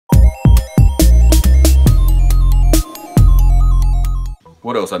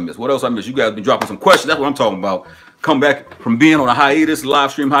What else I missed? What else I missed? You guys been dropping some questions. That's what I'm talking about. Come back from being on a hiatus,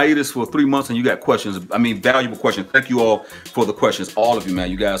 live stream hiatus for 3 months, and you got questions. I mean, valuable questions. Thank you all for the questions. All of you, man.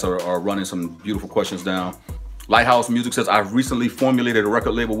 You guys are running some beautiful questions down. Lighthouse Music says, I've recently formulated a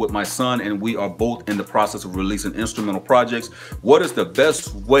record label with my son, and we are both in the process of releasing instrumental projects. What is the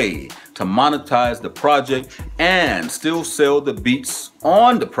best way to monetize the project and still sell the beats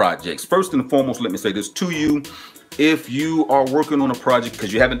on the projects? First and foremost, let me say this to you. If you are working on a project,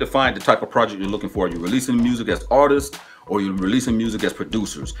 because you haven't defined the type of project you're looking for, you're releasing music as artists or you're releasing music as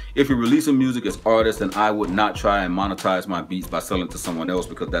producers. If you're releasing music as artists, then I would not try and monetize my beats by selling to someone else,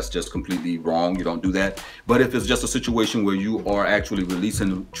 because that's just completely wrong. You don't do that. But if it's just a situation where you are actually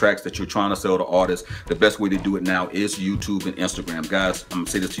releasing tracks that you're trying to sell to artists, the best way to do it now is YouTube and Instagram. Guys, I'm gonna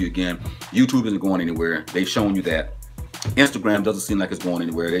say this to you again. YouTube isn't going anywhere. They've shown you that. Instagram doesn't seem like it's going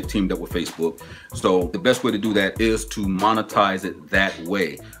anywhere. They've teamed up with Facebook. So the best way to do that is to monetize it that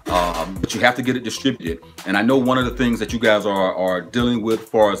way. But you have to get it distributed. And I know one of the things that you guys are dealing with as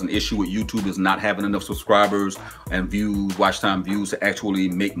far as an issue with YouTube is not having enough subscribers and views, watch time views to actually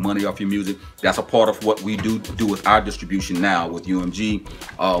make money off your music. That's a part of what we do with our distribution now with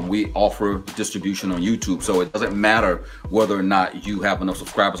UMG. We offer distribution on YouTube. So it doesn't matter whether or not you have enough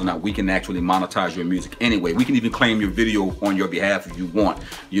subscribers or not. We can actually monetize your music anyway. We can even claim your video on your behalf if you want.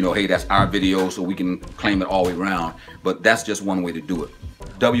 You know, hey, that's our video, so we can claim it all the way around. But that's just one way to do it.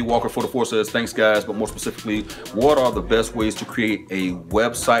 W Walker 44 says, thanks guys, but more specifically, what are the best ways to create a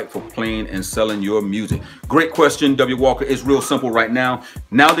website for playing and selling your music? Great question, W Walker. It's real simple right now.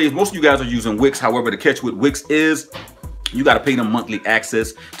 Nowadays, most of you guys are using Wix. However, the catch with Wix is you got to pay them monthly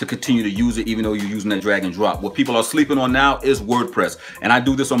access to continue to use it, even though you're using that drag and drop. What people are sleeping on now is WordPress. And I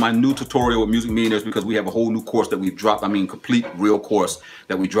do this on my new tutorial with Music Millionaires because we have a whole new course that we've dropped. I mean, complete real course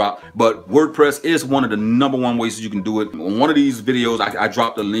that we dropped. But WordPress is one of the #1 ways you can do it. On one of these videos, I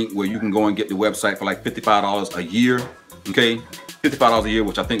dropped a link where you can go and get the website for like $55 a year. Okay, $55 a year,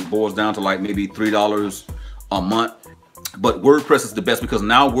 which I think boils down to like maybe $3 a month. But WordPress is the best because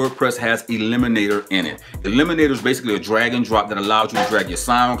now WordPress has Eliminator in it. Eliminator is basically a drag and drop that allows you to drag your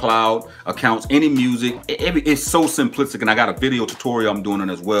SoundCloud accounts, any music. It's so simplistic, and I got a video tutorial I'm doing it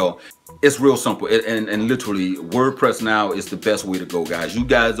as well. It's real simple, and literally WordPress now is the best way to go, guys. You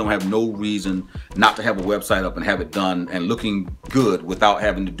guys don't have no reason not to have a website up and have it done and looking good without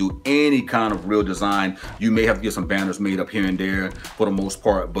having to do any kind of real design. You may have to get some banners made up here and there for the most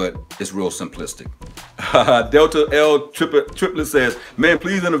part, but it's real simplistic. Delta L Triplet says, man,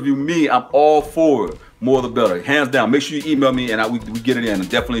 please interview me. I'm all for it. More the better. Hands down. Make sure you email me and we get it in and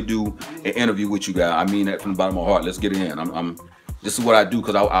definitely do an interview with you guys. I mean that from the bottom of my heart. Let's get it in. This is what I do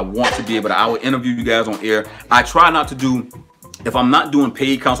because I want to be able to, I will interview you guys on air. I try not to do, if I'm not doing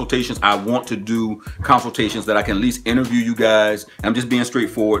paid consultations, I want to do consultations that I can at least interview you guys. I'm just being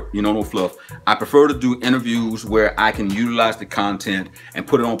straightforward, you know, no fluff. I prefer to do interviews where I can utilize the content and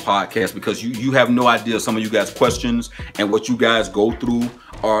put it on podcasts because you have no idea some of you guys' questions and what you guys go through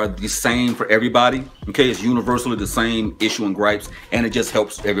are the same for everybody. Okay, it's universally the same issue and gripes, and it just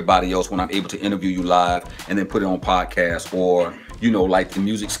helps everybody else when I'm able to interview you live and then put it on podcast, or you know, like the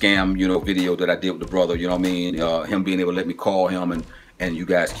music scam, you know, video that I did with the brother, you know what I mean? Him being able to let me call him and you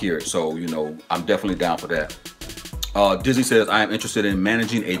guys hear it. So, you know, I'm definitely down for that. Dizzy says, I am interested in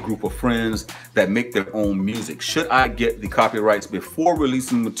managing a group of friends that make their own music. Should I get the copyrights before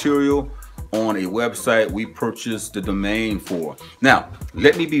releasing material on a website we purchased the domain for? Now,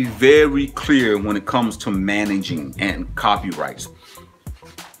 let me be very clear when it comes to managing and copyrights.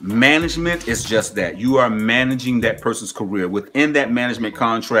 Management is just that. You are managing that person's career. Within that management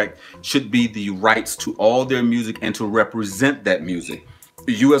contract should be the rights to all their music and to represent that music.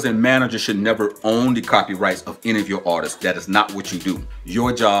 You as a manager should never own the copyrights of any of your artists. That is not what you do.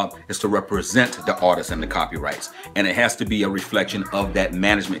 Your job is to represent the artists and the copyrights. And it has to be a reflection of that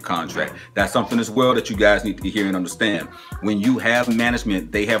management contract. That's something as well that you guys need to hear and understand. When you have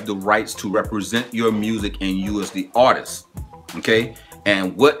management, they have the rights to represent your music and you as the artist. Okay?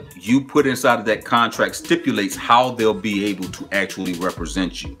 And what you put inside of that contract stipulates how they'll be able to actually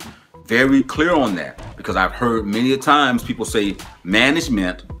represent you. Very clear on that, because I've heard many a times people say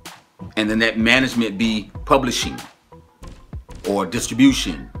management, and then that management be publishing or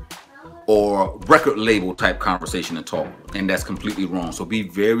distribution or record label type conversation and talk, and that's completely wrong. So be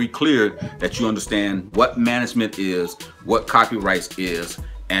very clear that you understand what management is, what copyrights is,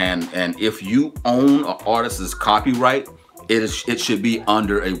 and if you own an artist's copyright, it should be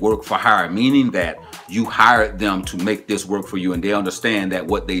under a work for hire, meaning that you hired them to make this work for you, and they understand that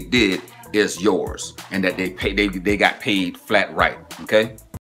what they did is yours and that they got paid flat right. Okay.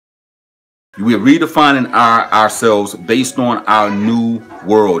 We're redefining ourselves based on our new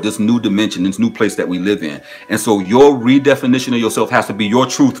world, this new dimension, this new place that we live in. And so your redefinition of yourself has to be your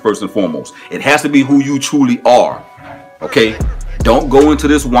truth first and foremost. It has to be who you truly are. Okay? Don't go into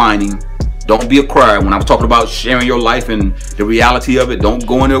this whining. Don't be a crier. When I was talking about sharing your life and the reality of it, don't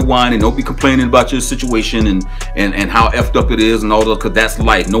go in there whining. Don't be complaining about your situation and how effed up it is and all that, because that's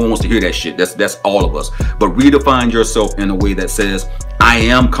life. No one wants to hear that shit. That's all of us. But redefine yourself in a way that says, I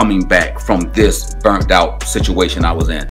am coming back from this burnt out situation I was in.